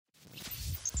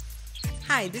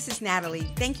Hi, this is Natalie.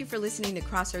 Thank you for listening to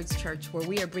Crossroads Church, where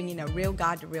we are bringing a real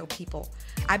God to real people.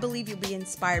 I believe you'll be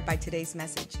inspired by today's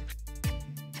message.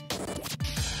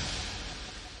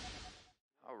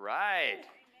 All right.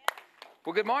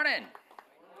 Well, good morning.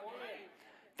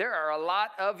 There are a lot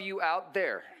of you out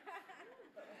there.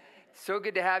 So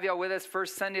good to have y'all with us.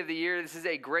 First Sunday of the year. This is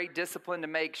a great discipline to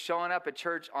make. Showing up at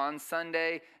church on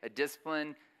Sunday, a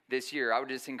discipline this year. I would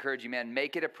just encourage you, man,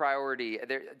 make it a priority.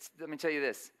 Let me tell you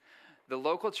this. The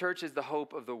local church is the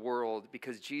hope of the world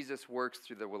because Jesus works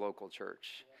through the local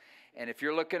church. And if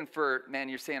you're looking for, man,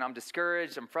 you're saying, I'm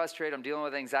discouraged, I'm frustrated, I'm dealing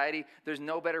with anxiety, there's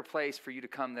no better place for you to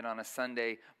come than on a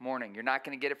Sunday morning. You're not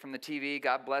going to get it from the TV.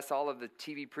 God bless all of the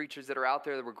TV preachers that are out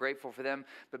there that we're grateful for them.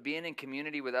 But being in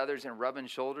community with others and rubbing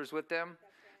shoulders with them,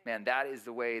 man, that is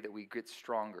the way that we get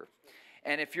stronger.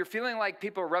 And if you're feeling like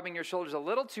people are rubbing your shoulders a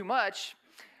little too much,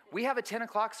 we have a 10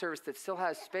 o'clock service that still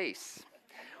has space.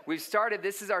 We've started,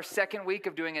 this is our second week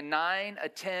of doing a 9, a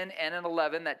 10, and an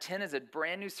 11. That 10 is a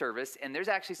brand new service, and there's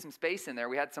actually some space in there.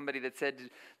 We had somebody that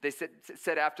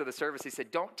said after the service, he said,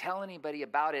 don't tell anybody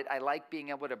about it. I like being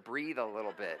able to breathe a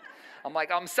little bit. I'm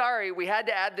like, I'm sorry, we had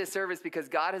to add this service because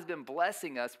God has been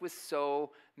blessing us with so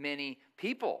many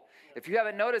people. If you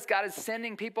haven't noticed, God is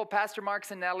sending people. Pastor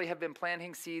Marks and Natalie have been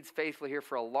planting seeds faithfully here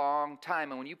for a long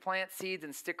time. And when you plant seeds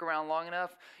and stick around long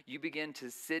enough, you begin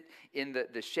to sit in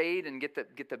the shade and get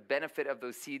the benefit of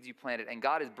those seeds you planted. And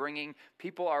God is bringing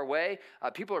people our way.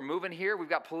 People are moving here. We've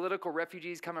got political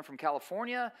refugees coming from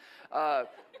California.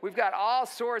 We've got all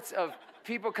sorts of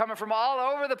people coming from all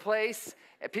over the place.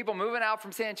 People moving out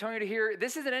from San Antonio to here.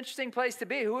 This is an interesting place to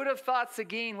be. Who would have thought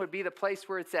Seguin would be the place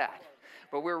where it's at?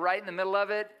 But we're right in the middle of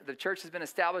it. The church has been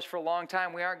established for a long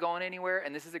time. We aren't going anywhere,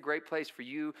 and this is a great place for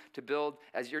you to build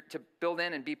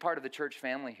in and be part of the church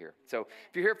family here. So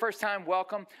if you're here first time,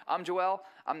 welcome. I'm Joel.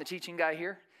 I'm the teaching guy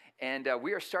here, and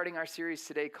we are starting our series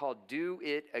today called Do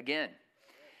It Again.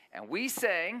 And we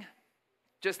sang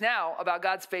just now about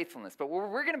God's faithfulness. But what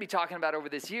we're going to be talking about over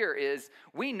this year is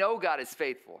we know God is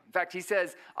faithful. In fact, he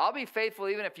says, I'll be faithful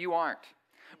even if you aren't.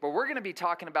 But we're going to be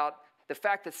talking about the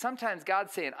fact that sometimes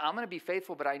God's saying, I'm going to be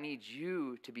faithful, but I need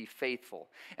you to be faithful.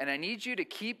 And I need you to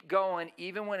keep going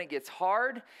even when it gets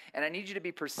hard. And I need you to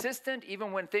be persistent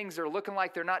even when things are looking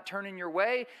like they're not turning your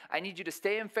way. I need you to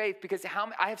stay in faith because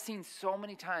I have seen so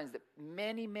many times that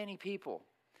many, many people,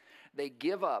 they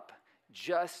give up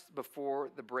just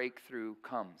before the breakthrough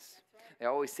comes. They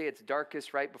always say it's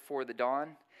darkest right before the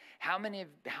dawn. How many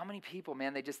people,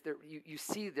 man, you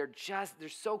see they're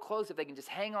so close. If they can just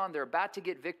hang on, they're about to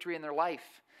get victory in their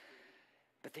life.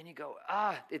 But then you go,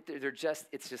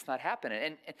 it's just not happening.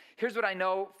 And here's what I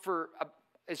know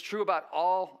is true about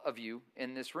all of you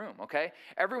in this room, okay?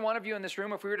 Every one of you in this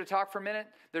room, if we were to talk for a minute,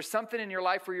 there's something in your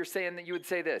life where you're saying that you would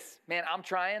say this, man, I'm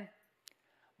trying,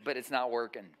 but it's not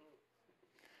working.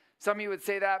 Some of you would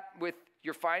say that with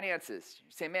your finances.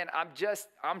 You say, man,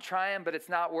 I'm trying, but it's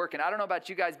not working. I don't know about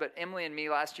you guys, but Emily and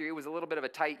me last year, it was a little bit of a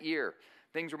tight year.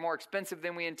 Things were more expensive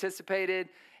than we anticipated,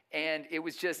 and it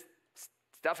was just,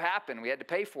 stuff happened. We had to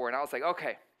pay for it, and I was like,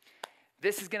 okay,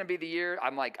 this is going to be the year.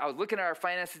 I was looking at our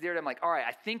finances there, and I'm like, all right,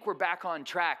 I think we're back on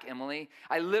track, Emily.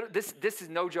 This is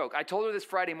no joke. I told her this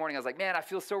Friday morning. I was like, man, I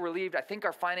feel so relieved. I think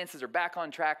our finances are back on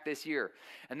track this year.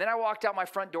 And then I walked out my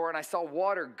front door, and I saw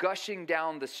water gushing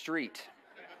down the street.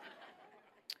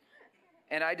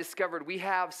 And I discovered we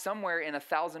have somewhere in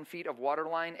 1,000 feet of water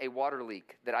line a water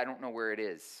leak that I don't know where it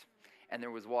is. And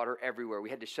there was water everywhere. We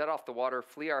had to shut off the water,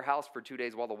 flee our house for 2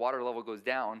 days while the water level goes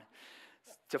down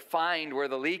to find where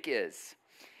the leak is.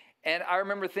 And I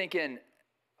remember thinking,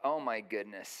 oh my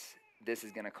goodness, this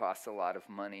is going to cost a lot of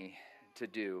money to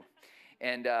do.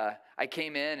 And I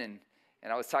came in and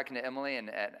I was talking to Emily. And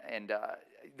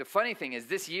the funny thing is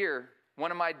this year,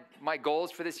 one of my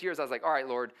goals for this year is I was like, all right,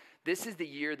 Lord, this is the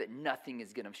year that nothing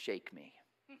is going to shake me.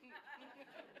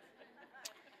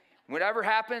 Whatever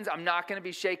happens, I'm not going to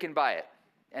be shaken by it.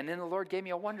 And then the Lord gave me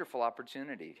a wonderful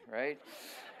opportunity, right?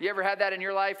 You ever had that in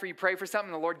your life where you pray for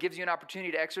something and the Lord gives you an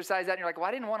opportunity to exercise that? And you're like, well,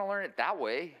 I didn't want to learn it that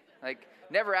way. Like,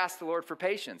 never ask the Lord for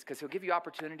patience because he'll give you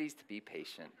opportunities to be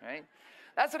patient, right?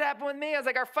 That's what happened with me. I was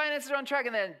like, our finances are on track.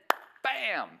 And then,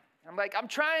 bam. I'm like, I'm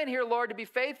trying here, Lord, to be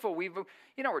faithful. We're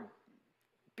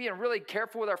being really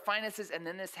careful with our finances, and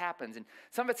then this happens. And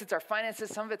some of it's our finances,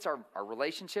 some of it's our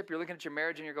relationship. You're looking at your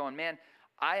marriage, and you're going, man,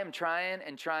 I am trying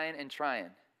and trying and trying,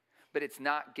 but it's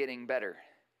not getting better.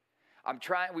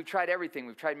 We've tried everything.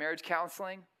 We've tried marriage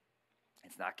counseling.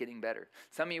 It's not getting better.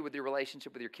 Some of you with your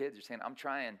relationship with your kids, you're saying, I'm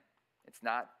trying. It's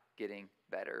not getting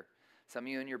better. Some of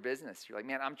you in your business, you're like,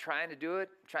 man, I'm trying to do it,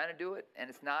 and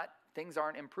it's not, things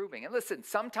aren't improving. And listen,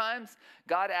 sometimes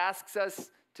God asks us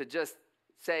to just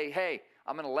say, hey,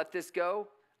 I'm going to let this go.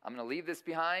 I'm going to leave this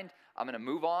behind. I'm going to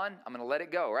move on. I'm going to let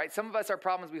it go, right? Some of us, our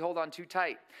problem is we hold on too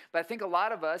tight. But I think a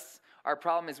lot of us, our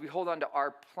problem is we hold on to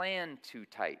our plan too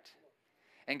tight.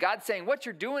 And God's saying, what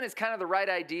you're doing is kind of the right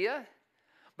idea,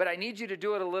 but I need you to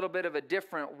do it a little bit of a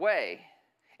different way.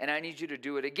 And I need you to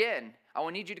do it again. I will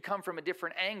need you to come from a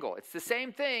different angle. It's the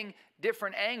same thing,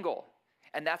 different angle.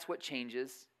 And that's what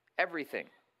changes everything.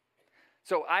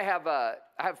 So I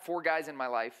have 4 guys in my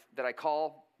life that I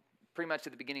call pretty much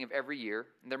at the beginning of every year.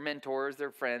 They're mentors,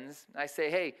 they're friends. And I say,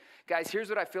 hey, guys, here's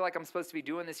what I feel like I'm supposed to be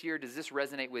doing this year. Does this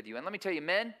resonate with you? And let me tell you,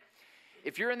 men,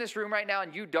 if you're in this room right now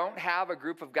and you don't have a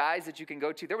group of guys that you can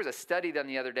go to, there was a study done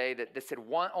the other day that said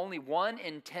only 1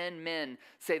 in 10 men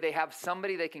say they have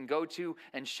somebody they can go to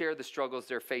and share the struggles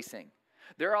they're facing.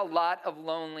 There are a lot of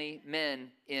lonely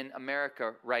men in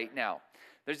America right now.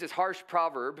 There's this harsh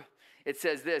proverb. It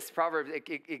says this,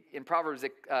 in Proverbs,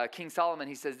 King Solomon,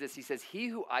 he says this. He says, he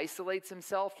who isolates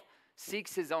himself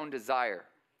seeks his own desire.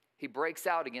 He breaks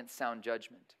out against sound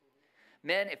judgment.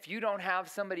 Men, if you don't have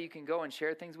somebody you can go and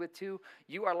share things with too,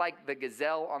 you are like the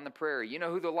gazelle on the prairie. You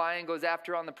know who the lion goes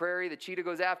after on the prairie, the cheetah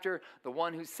goes after? The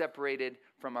one who's separated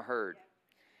from a herd.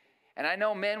 And I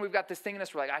know, men, we've got this thing in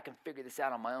us, we're like, I can figure this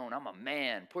out on my own. I'm a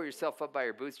man. Pull yourself up by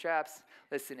your bootstraps.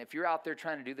 Listen, if you're out there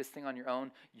trying to do this thing on your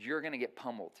own, you're going to get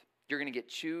pummeled. You're going to get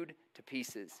chewed to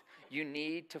pieces. You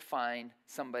need to find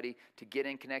somebody to get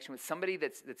in connection with, somebody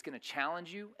that's going to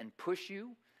challenge you and push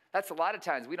you. That's a lot of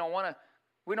times we don't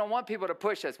want people to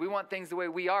push us. We want things the way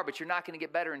we are, but you're not going to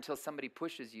get better until somebody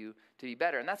pushes you to be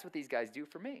better. And that's what these guys do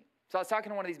for me. So I was talking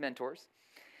to one of these mentors,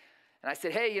 and I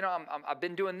said, hey, I've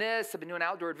been doing this. I've been doing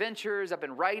outdoor adventures. I've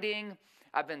been writing.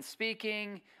 I've been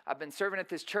speaking. I've been serving at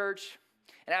this church.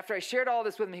 And after I shared all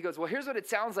this with him, he goes, well, here's what it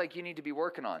sounds like you need to be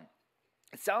working on.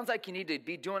 It sounds like you need to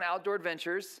be doing outdoor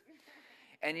adventures,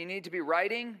 and you need to be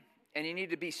writing, and you need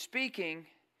to be speaking,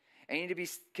 and you need to be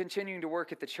continuing to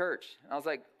work at the church. And I was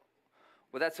like,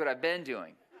 well, that's what I've been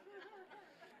doing.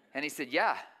 And he said,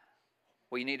 yeah,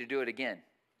 well, you need to do it again.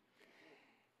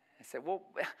 I said, well,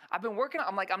 I've been working on it.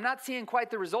 I'm like, I'm not seeing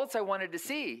quite the results I wanted to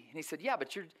see. And he said, yeah,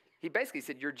 but he basically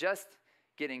said, you're just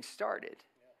getting started.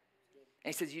 And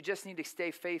he says, you just need to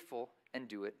stay faithful and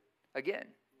do it again.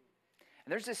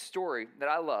 And there's this story that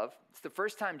I love. It's the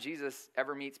first time Jesus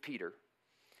ever meets Peter.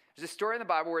 There's a story in the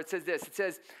Bible where it says this. It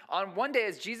says, on one day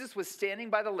as Jesus was standing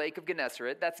by the Lake of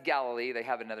Gennesaret, that's Galilee, they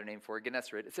have another name for it,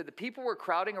 Gennesaret. It said the people were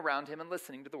crowding around him and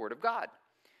listening to the word of God.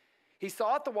 He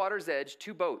saw at the water's edge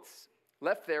 2 boats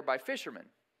left there by fishermen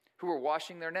who were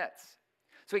washing their nets.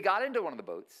 So he got into one of the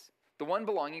boats, the one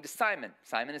belonging to Simon.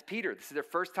 Simon is Peter. This is their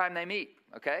first time they meet,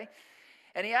 okay?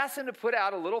 And he asked them to put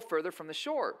out a little further from the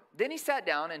shore. Then he sat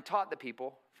down and taught the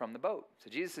people from the boat. So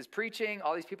Jesus is preaching.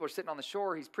 All these people are sitting on the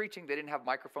shore. He's preaching. They didn't have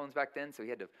microphones back then, so he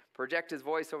had to project his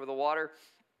voice over the water.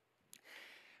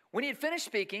 When he had finished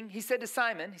speaking, he said to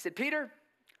Simon, he said, Peter,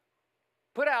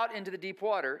 put out into the deep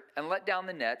water and let down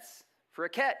the nets for a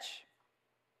catch.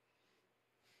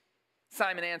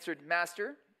 Simon answered,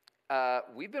 Master,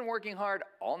 we've been working hard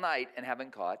all night and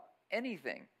haven't caught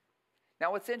anything.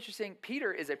 Now, what's interesting,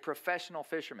 Peter is a professional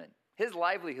fisherman. His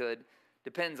livelihood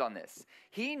depends on this.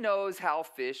 He knows how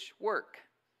fish work.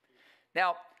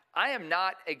 Now, I am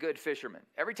not a good fisherman.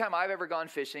 Every time I've ever gone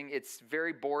fishing, it's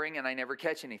very boring and I never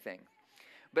catch anything.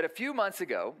 But a few months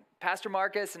ago, Pastor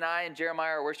Marcus and I and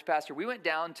Jeremiah, our worship pastor, we went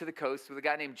down to the coast with a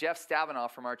guy named Jeff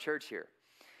Stavinoff from our church here.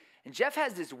 And Jeff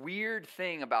has this weird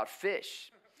thing about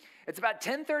fish. It's about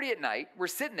 10:30 at night. We're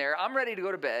sitting there. I'm ready to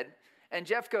go to bed. And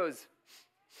Jeff goes,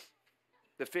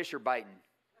 the fish are biting.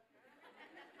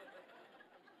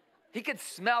 He could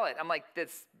smell it. I'm like,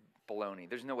 that's baloney.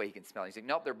 There's no way he can smell it. He's like,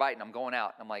 nope, they're biting. I'm going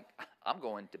out. I'm like, I'm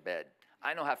going to bed.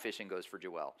 I know how fishing goes for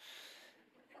Joel.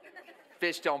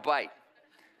 Fish don't bite.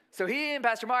 So he and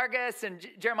Pastor Marcus and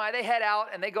Jeremiah, they head out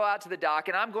and they go out to the dock,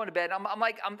 and I'm going to bed.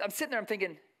 I'm sitting there, I'm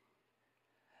thinking,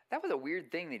 that was a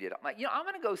weird thing they did. I'm like, I'm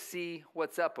going to go see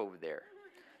what's up over there.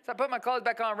 So I put my clothes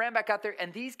back on, ran back out there,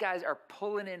 and these guys are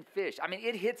pulling in fish. I mean,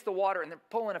 it hits the water, and they're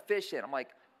pulling a fish in. I'm like,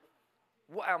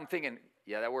 what? I'm thinking,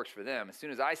 yeah, that works for them. As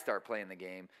soon as I start playing the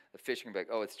game, the fish are going to be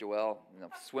like, oh, it's Joel.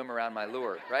 Swim around my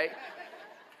lure, right?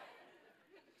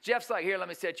 Jeff's like, here, let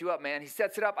me set you up, man. He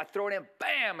sets it up. I throw it in.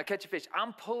 Bam, I catch a fish.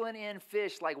 I'm pulling in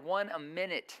fish like 1 a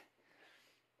minute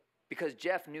because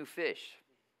Jeff knew fish,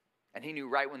 and he knew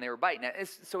right when they were biting. Now,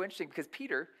 it's so interesting because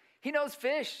Peter, he knows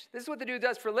fish. This is what the dude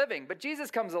does for a living. But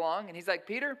Jesus comes along, and he's like,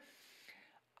 Peter,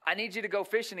 I need you to go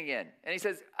fishing again. And he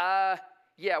says,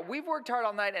 yeah, we've worked hard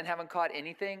all night and haven't caught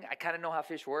anything. I kind of know how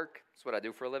fish work. That's what I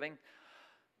do for a living.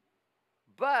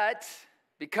 But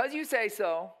because you say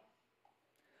so,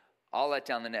 I'll let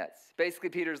down the nets. Basically,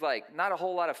 Peter's like, not a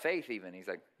whole lot of faith even. He's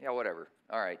like, yeah, whatever.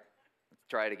 All right, let's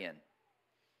try it again.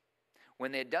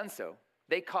 When they had done so,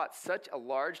 they caught such a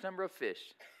large number of fish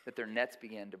that their nets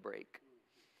began to break.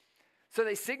 So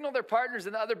they signaled their partners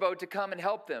in the other boat to come and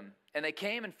help them. And they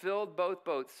came and filled both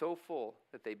boats so full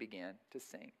that they began to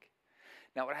sink.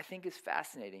 Now, what I think is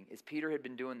fascinating is Peter had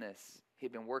been doing this. He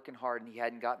had been working hard, and he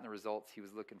hadn't gotten the results he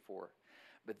was looking for.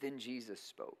 But then Jesus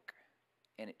spoke,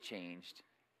 and it changed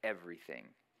everything.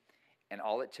 And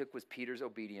all it took was Peter's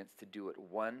obedience to do it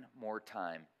one more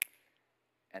time,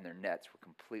 and their nets were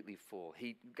completely full.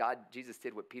 Jesus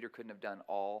did what Peter couldn't have done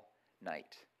all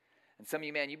night. And some of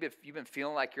you, man, you've been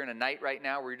feeling like you're in a night right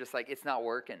now where you're just like, it's not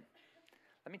working.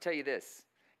 Let me tell you this.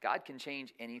 God can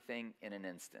change anything in an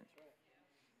instant.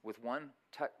 With one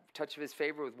touch of his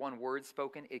favor, with one word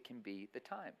spoken, it can be the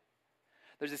time.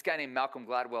 There's this guy named Malcolm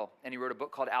Gladwell, and he wrote a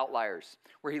book called Outliers,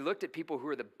 where he looked at people who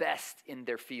were the best in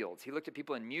their fields. He looked at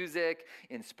people in music,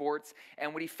 in sports,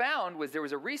 and what he found was there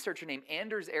was a researcher named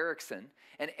Anders Ericsson,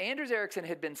 and Anders Ericsson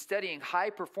had been studying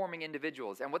high-performing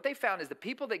individuals, and what they found is the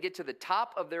people that get to the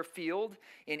top of their field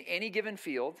in any given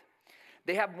field,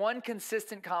 they have one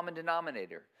consistent common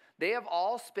denominator. They have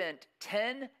all spent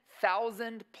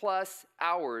 10,000 plus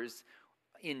hours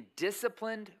in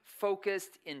disciplined,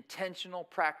 focused, intentional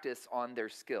practice on their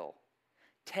skill.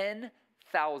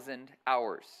 10,000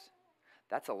 hours.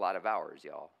 That's a lot of hours,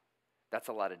 y'all. That's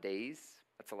a lot of days.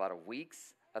 That's a lot of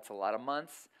weeks. That's a lot of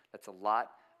months. That's a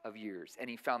lot of years. And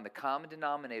he found the common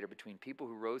denominator between people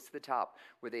who rose to the top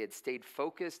where they had stayed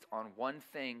focused on one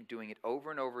thing, doing it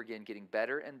over and over again, getting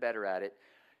better and better at it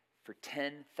for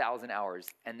 10,000 hours,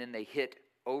 and then they hit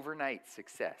overnight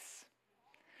success.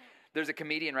 There's a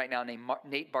comedian right now named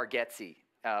Nate Bargatze.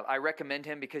 I recommend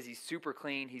him because he's super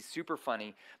clean, he's super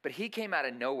funny, but he came out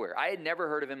of nowhere. I had never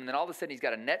heard of him, and then all of a sudden he's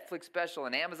got a Netflix special,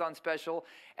 an Amazon special,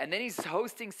 and then he's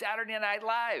hosting Saturday Night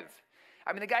Live.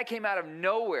 I mean, the guy came out of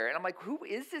nowhere, and I'm like, who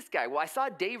is this guy? Well, I saw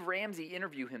Dave Ramsey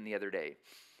interview him the other day,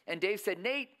 and Dave said,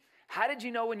 Nate, how did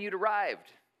you know when you'd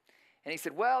arrived? And he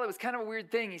said, well, it was kind of a weird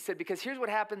thing. He said, because here's what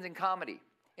happens in comedy.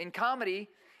 In comedy,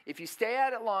 if you stay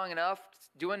at it long enough,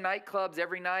 doing nightclubs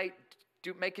every night,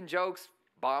 making jokes,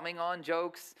 bombing on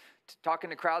jokes, talking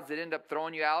to crowds that end up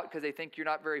throwing you out because they think you're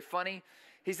not very funny,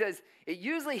 he says, it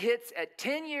usually hits at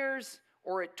 10 years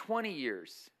or at 20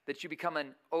 years that you become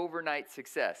an overnight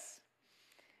success.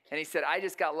 And he said, I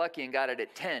just got lucky and got it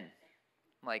at 10.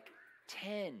 I'm like,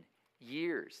 10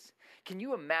 years. Can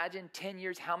you imagine 10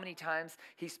 years, how many times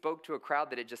he spoke to a crowd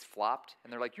that had just flopped?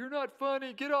 And they're like, you're not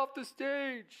funny, get off the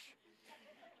stage.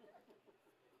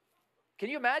 Can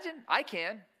you imagine? I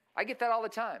can. I get that all the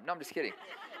time. No, I'm just kidding.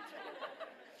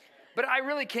 But I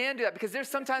really can do that because there's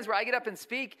sometimes where I get up and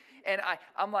speak and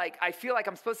I'm like, I feel like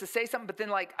I'm supposed to say something, but then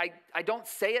like I don't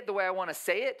say it the way I want to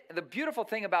say it. And the beautiful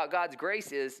thing about God's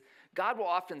grace is God will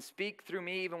often speak through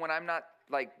me even when I'm not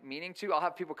like meaning to. I'll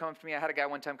have people come up to me. I had a guy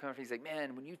one time come up to me. He's like,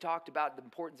 man, when you talked about the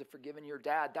importance of forgiving your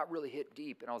dad, that really hit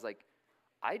deep. And I was like,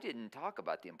 I didn't talk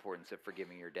about the importance of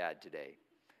forgiving your dad today.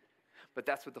 But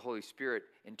that's what the Holy Spirit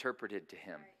interpreted to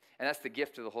him. And that's the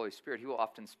gift of the Holy Spirit. He will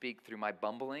often speak through my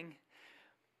bumbling.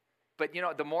 But, you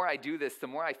know, the more I do this, the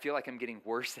more I feel like I'm getting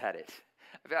worse at it.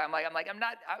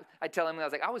 I tell him, I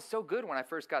was like, I was so good when I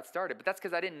first got started, but that's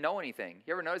because I didn't know anything.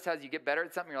 You ever notice how as you get better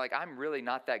at something, you're like, I'm really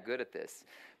not that good at this.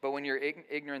 But when your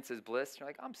ignorance is bliss, you're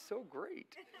like, I'm so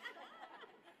great.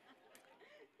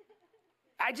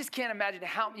 I just can't imagine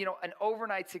how, an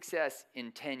overnight success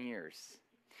in 10 years.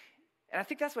 And I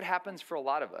think that's what happens for a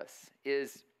lot of us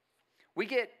is we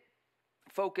get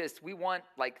focused. We want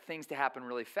like things to happen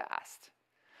really fast.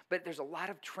 But there's a lot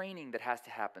of training that has to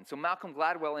happen. So Malcolm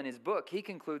Gladwell in his book, he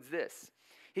concludes this.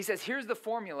 He says, here's the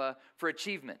formula for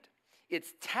achievement.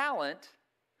 It's talent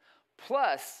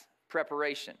plus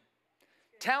preparation.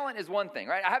 Talent is one thing,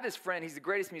 right? I have this friend, he's the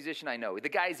greatest musician I know. The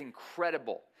guy is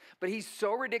incredible. But he's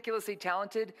so ridiculously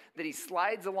talented that he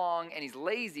slides along and he's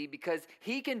lazy because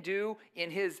he can do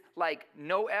in his like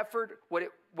no effort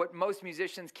what most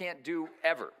musicians can't do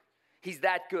ever. He's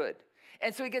that good.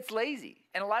 And so he gets lazy.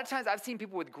 And a lot of times I've seen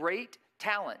people with great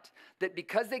talent that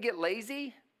because they get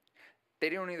lazy, they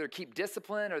don't either keep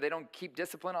discipline or they don't keep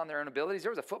discipline on their own abilities.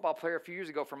 There was a football player a few years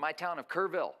ago from my town of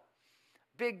Kerrville.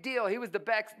 Big deal. He was the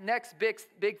next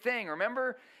big thing.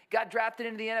 Remember? Got drafted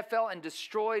into the NFL and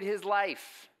destroyed his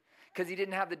life because he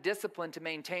didn't have the discipline to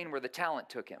maintain where the talent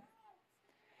took him.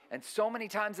 And so many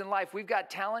times in life, we've got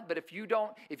talent, but if you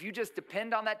just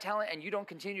depend on that talent and you don't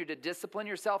continue to discipline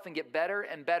yourself and get better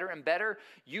and better and better,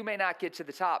 you may not get to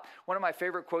the top. One of my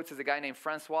favorite quotes is a guy named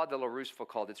Francois de la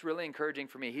Rochefoucauld. It's really encouraging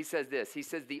for me. He says this. He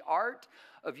says, the art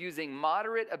of using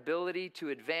moderate ability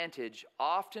to advantage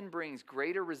often brings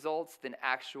greater results than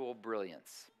actual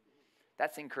brilliance.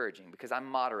 That's encouraging because I'm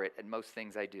moderate at most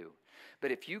things I do.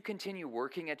 But if you continue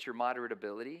working at your moderate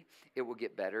ability, it will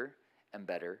get better and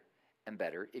better and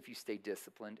better if you stay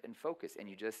disciplined and focused and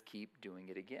you just keep doing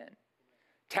it again.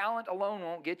 Talent alone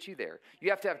won't get you there.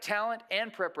 You have to have talent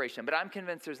and preparation, but I'm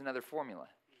convinced there's another formula.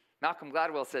 Malcolm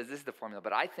Gladwell says this is the formula,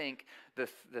 but I think the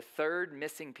third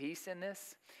missing piece in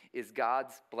this is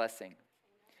God's blessing.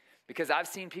 Because I've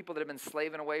seen people that have been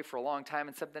slaving away for a long time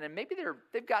and something, and maybe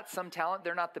they've got some talent,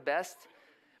 they're not the best,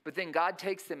 but then God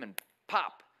takes them and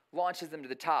launches them to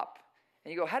the top.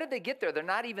 And you go, how did they get there? They're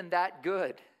not even that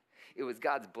good. It was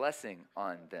God's blessing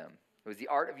on them. It was the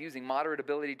art of using moderate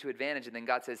ability to advantage. And then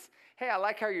God says, hey, I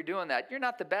like how you're doing that. You're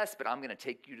not the best, but I'm going to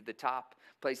take you to the top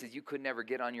places you could never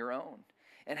get on your own.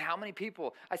 And how many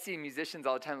people, I see musicians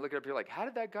all the time looking up here like, how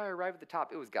did that guy arrive at the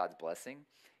top? It was God's blessing.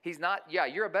 He's not,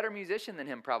 you're a better musician than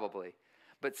him probably.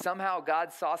 But somehow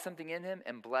God saw something in him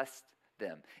and blessed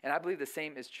them. And I believe the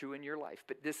same is true in your life.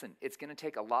 But listen, it's going to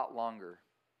take a lot longer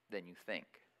than you think.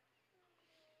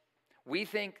 We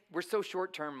think we're so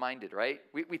short-term minded, right?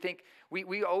 We think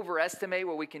we overestimate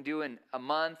what we can do in a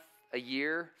month, a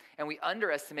year, and we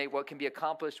underestimate what can be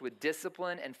accomplished with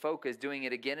discipline and focus, doing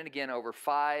it again and again over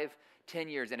 5, 10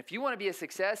 years. And if you want to be a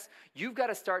success, you've got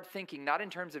to start thinking not in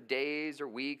terms of days or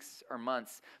weeks or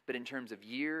months, but in terms of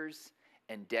years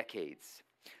and decades.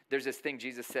 There's this thing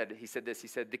Jesus said. He said this. He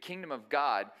said, the kingdom of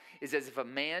God is as if a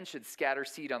man should scatter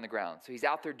seed on the ground. So he's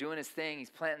out there doing his thing. He's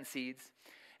planting seeds.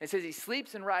 It says he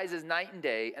sleeps and rises night and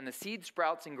day, and the seed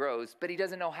sprouts and grows, but he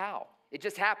doesn't know how. It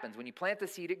just happens. When you plant the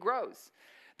seed, it grows.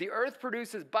 The earth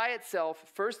produces by itself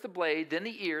first the blade, then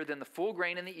the ear, then the full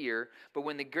grain in the ear. But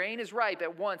when the grain is ripe,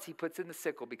 at once he puts in the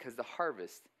sickle because the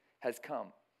harvest has come.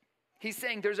 He's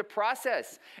saying there's a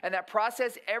process, and that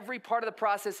process, every part of the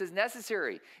process is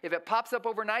necessary. If it pops up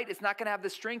overnight, it's not going to have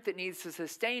the strength it needs to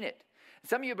sustain it.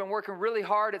 Some of you have been working really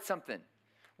hard at something,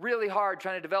 really hard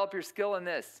trying to develop your skill in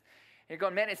this. You're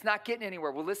going, man, it's not getting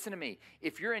anywhere. Well, listen to me.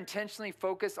 If you're intentionally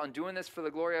focused on doing this for the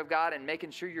glory of God and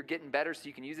making sure you're getting better so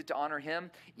you can use it to honor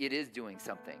him, it is doing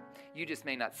something. You just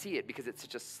may not see it because it's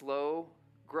such a slow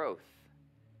growth.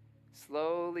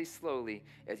 Slowly, slowly,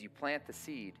 as you plant the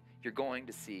seed, you're going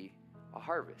to see a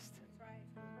harvest. That's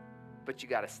right. But you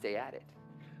got to stay at it.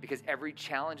 Because every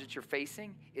challenge that you're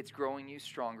facing, it's growing you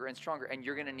stronger and stronger. And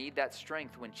you're going to need that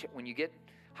strength. When you get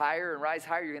higher and rise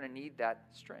higher, you're going to need that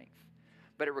strength.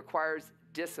 But it requires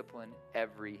discipline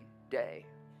every day.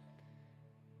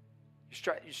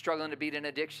 You're struggling to beat an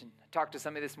addiction. I talked to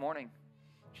somebody this morning.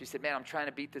 She said, man, I'm trying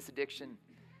to beat this addiction.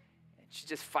 And she's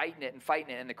just fighting it.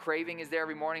 And the craving is there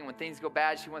every morning. When things go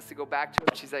bad, she wants to go back to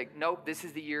it. She's like, nope, this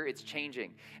is the year it's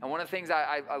changing. And one of the things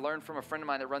I learned from a friend of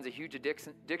mine that runs a huge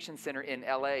addiction center in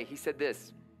LA, he said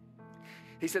this.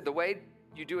 He said, the way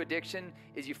you do addiction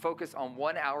is you focus on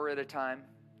 1 hour at a time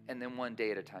and then 1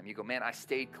 day at a time. You go, man, I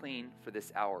stayed clean for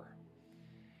this hour.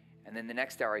 And then the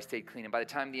next hour I stayed clean. And by the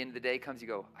time the end of the day comes, you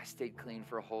go, I stayed clean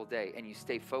for a whole day. And you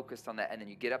stay focused on that. And then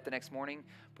you get up the next morning,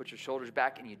 put your shoulders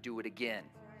back, and you do it again.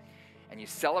 And you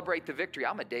celebrate the victory.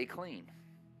 I'm a day clean.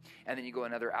 And then you go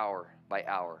another hour by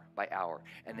hour by hour.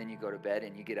 And then you go to bed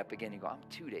and you get up again. You go, I'm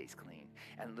 2 days clean.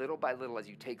 And little by little, as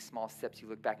you take small steps, you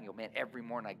look back and go, man, every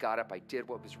morning I got up, I did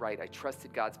what was right. I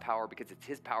trusted God's power because it's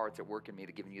his power that's at work in me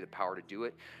to giving you the power to do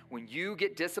it. When you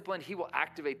get disciplined, he will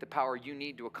activate the power you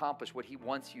need to accomplish what he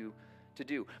wants you to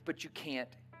do. But you can't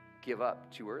give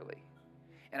up too early.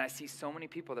 And I see so many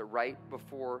people that right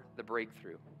before the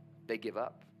breakthrough, they give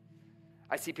up.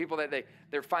 I see people that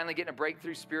they're finally getting a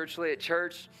breakthrough spiritually at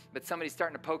church, but somebody's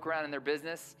starting to poke around in their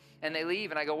business, and they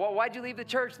leave. And I go, well, why'd you leave the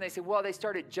church? And they say, well, they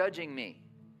started judging me.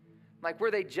 I'm like,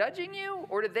 were they judging you?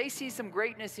 Or did they see some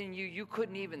greatness in you you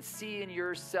couldn't even see in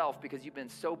yourself because you've been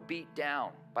so beat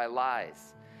down by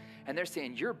lies? And they're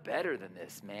saying, you're better than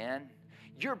this, man.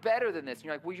 You're better than this. And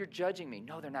you're like, well, you're judging me.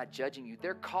 No, they're not judging you.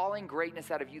 They're calling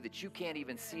greatness out of you that you can't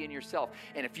even see in yourself.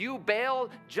 And if you bail,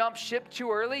 jump ship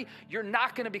too early, you're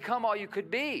not going to become all you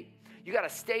could be. You got to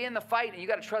stay in the fight, and you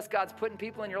got to trust God's putting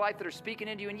people in your life that are speaking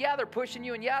into you. And yeah, they're pushing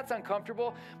you, and yeah, it's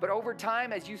uncomfortable. But over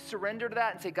time, as you surrender to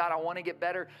that and say, God, I want to get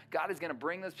better, God is going to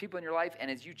bring those people in your life. And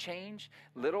as you change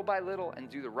little by little and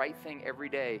do the right thing every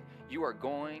day, you are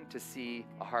going to see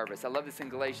a harvest. I love this in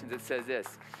Galatians. It says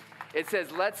this. It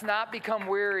says, let's not become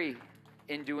weary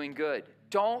in doing good.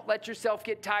 Don't let yourself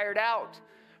get tired out.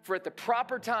 For at the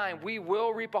proper time, we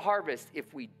will reap a harvest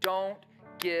if we don't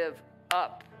give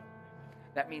up.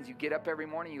 That means you get up every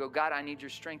morning, you go, God, I need your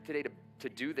strength today to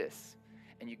do this.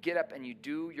 And you get up and you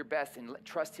do your best and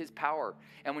trust his power.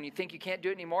 And when you think you can't do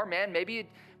it anymore, man, maybe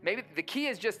the key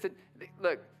is just to,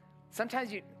 look,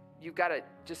 sometimes you've got to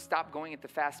just stop going at the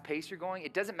fast pace you're going.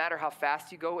 It doesn't matter how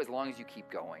fast you go as long as you keep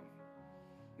going.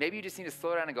 Maybe you just need to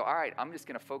slow down and go, all right, I'm just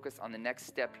going to focus on the next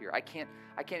step here. I can't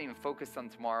even focus on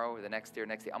tomorrow or the next day or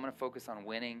next day. I'm going to focus on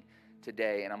winning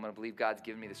today, and I'm going to believe God's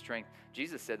given me the strength.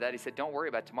 Jesus said that. He said, don't worry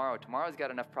about tomorrow. Tomorrow's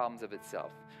got enough problems of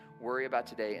itself. Worry about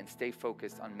today and stay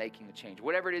focused on making a change.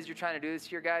 Whatever it is you're trying to do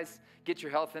this year, guys, get your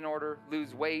health in order,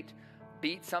 lose weight,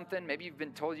 beat something. Maybe you've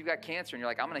been told you got cancer, and you're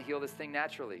like, I'm going to heal this thing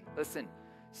naturally. Listen,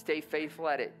 stay faithful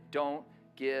at it. Don't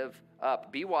give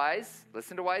up. Be wise.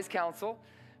 Listen to wise counsel.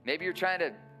 Maybe you're trying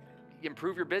to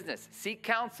improve your business. Seek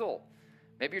counsel.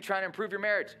 Maybe you're trying to improve your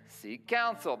marriage. Seek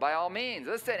counsel by all means.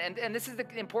 Listen, and this is the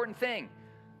important thing.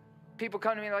 People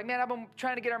come to me and they're like, man, I've been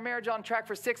trying to get our marriage on track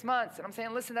for 6 months. And I'm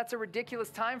saying, listen, that's a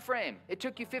ridiculous time frame. It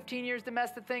took you 15 years to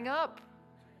mess the thing up.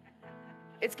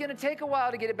 It's going to take a while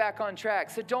to get it back on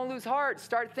track. So don't lose heart.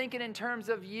 Start thinking in terms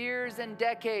of years and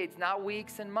decades, not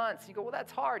weeks and months. You go, well,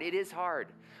 that's hard. It is hard.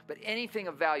 But anything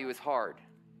of value is hard.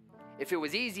 If it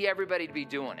was easy, everybody would be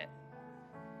doing it.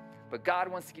 But God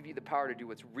wants to give you the power to do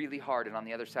what's really hard. And on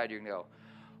the other side, you're going to go,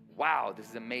 wow, this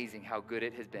is amazing how good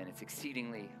it has been. It's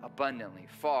exceedingly, abundantly,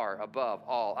 far above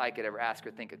all I could ever ask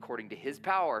or think according to his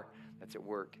power that's at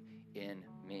work in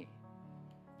me.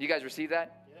 You guys receive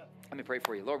that? Yeah. Let me pray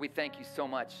for you. Lord, we thank you so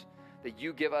much that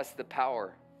you give us the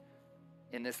power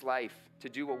in this life to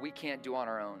do what we can't do on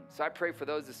our own. So I pray for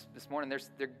those this morning.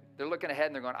 They're looking ahead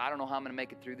and they're going, I don't know how I'm going to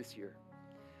make it through this year.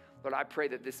 Lord, I pray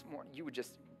that this morning you would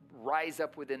just rise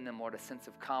up within them, Lord, a sense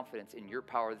of confidence in your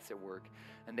power that's at work.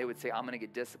 And they would say, I'm going to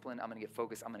get disciplined. I'm going to get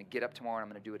focused. I'm going to get up tomorrow and I'm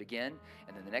going to do it again.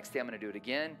 And then the next day I'm going to do it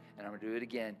again and I'm going to do it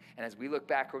again. And as we look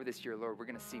back over this year, Lord, we're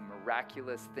going to see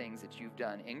miraculous things that you've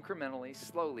done incrementally,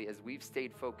 slowly, as we've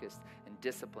stayed focused and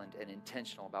disciplined and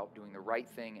intentional about doing the right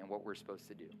thing and what we're supposed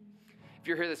to do. If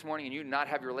you're here this morning and you do not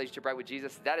have your relationship right with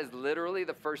Jesus, that is literally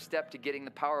the first step to getting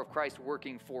the power of Christ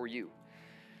working for you.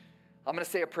 I'm going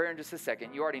to say a prayer in just a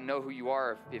second. You already know who you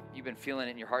are if you've been feeling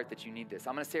it in your heart that you need this.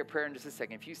 I'm going to say a prayer in just a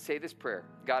second. If you say this prayer,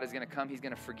 God is going to come. He's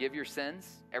going to forgive your sins,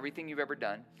 everything you've ever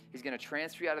done. He's going to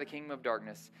transfer you out of the kingdom of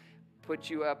darkness,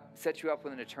 set you up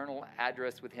with an eternal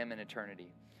address with him in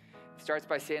eternity. It starts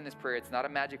by saying this prayer. It's not a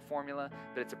magic formula,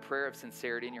 but it's a prayer of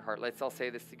sincerity in your heart. Let's all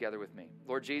say this together with me.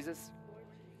 Lord Jesus,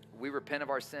 we repent of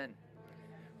our sin.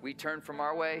 We turn from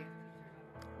our way.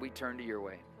 We turn to your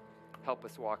way. Help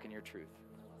us walk in your truth.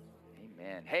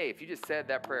 Amen. Hey, if you just said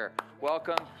that prayer,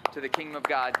 welcome to the kingdom of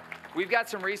God. We've got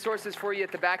some resources for you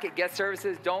at the back at guest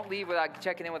services. Don't leave without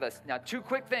checking in with us. Now, 2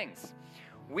 quick things.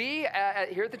 We,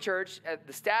 here at the church,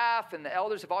 the staff and the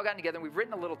elders have all gotten together, and we've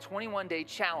written a little 21-day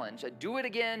challenge, a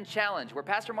do-it-again challenge, where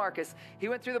Pastor Marcus, he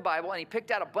went through the Bible, and he picked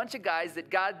out a bunch of guys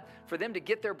that God, for them to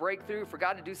get their breakthrough, for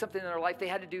God to do something in their life, they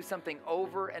had to do something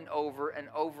over and over and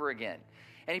over again.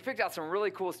 And he picked out some really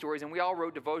cool stories, and we all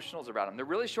wrote devotionals about them. They're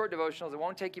really short devotionals. It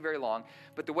won't take you very long.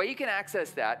 But the way you can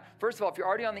access that, first of all, if you're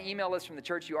already on the email list from the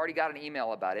church, you already got an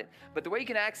email about it. But the way you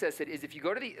can access it is if you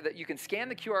go to you can scan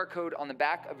the QR code on the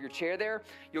back of your chair there.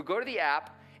 You'll go to the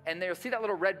app, and you'll see that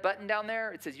little red button down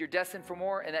there. It says, you're destined for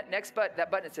more. And that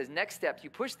button, it says next steps.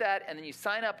 You push that, and then you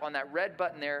sign up on that red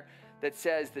button there that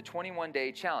says the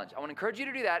 21-day challenge. I want to encourage you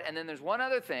to do that. And then there's one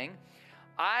other thing.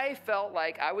 I felt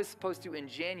like I was supposed to, in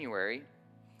January,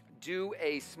 do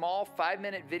a small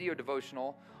 5-minute video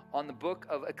devotional on the book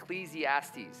of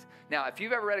Ecclesiastes. Now, if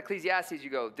you've ever read Ecclesiastes, you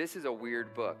go, this is a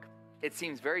weird book. It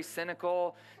seems very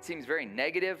cynical, seems very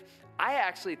negative. I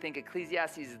actually think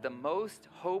Ecclesiastes is the most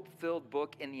hope-filled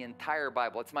book in the entire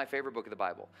Bible. It's my favorite book of the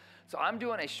Bible. So I'm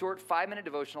doing a short 5-minute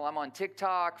devotional. I'm on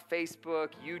TikTok, Facebook,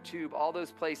 YouTube, all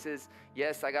those places.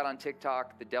 Yes, I got on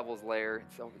TikTok, the devil's lair.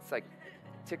 So it's like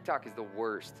TikTok is the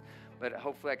worst. But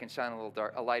hopefully I can shine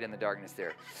a light in the darkness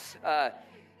there.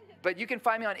 But you can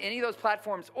find me on any of those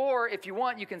platforms, or if you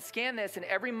want, you can scan this, and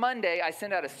every Monday I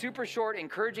send out a super short,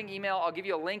 encouraging email. I'll give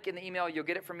you a link in the email. You'll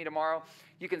get it from me tomorrow.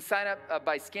 You can sign up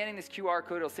by scanning this QR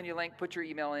code. It'll send you a link. Put your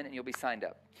email in, and you'll be signed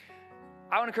up.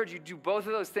 I want to encourage you to do both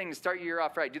of those things. Start your year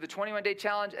off right. Do the 21-day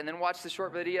challenge, and then watch the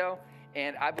short video.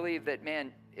 And I believe that,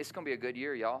 man, it's going to be a good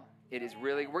year, y'all. It is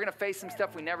really. We're going to face some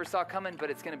stuff we never saw coming, but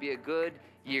it's going to be a good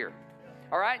year.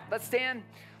 All right, let's stand.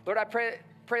 Lord, I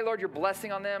pray, Lord, your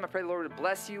blessing on them. I pray the Lord would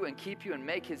bless you and keep you and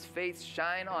make his face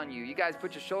shine on you. You guys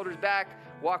put your shoulders back.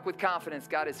 Walk with confidence.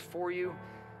 God is for you.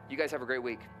 You guys have a great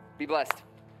week. Be blessed.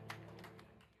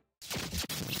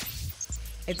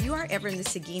 If you are ever in the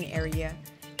Seguin area,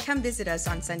 Come visit us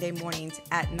on Sunday mornings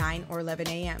at 9 or 11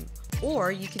 a.m.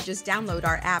 Or you can just download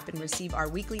our app and receive our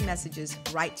weekly messages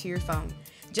right to your phone.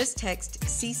 Just text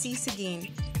CC Seguin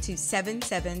to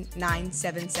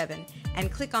 77977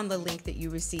 and click on the link that you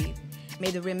receive.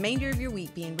 May the remainder of your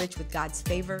week be enriched with God's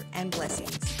favor and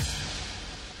blessings.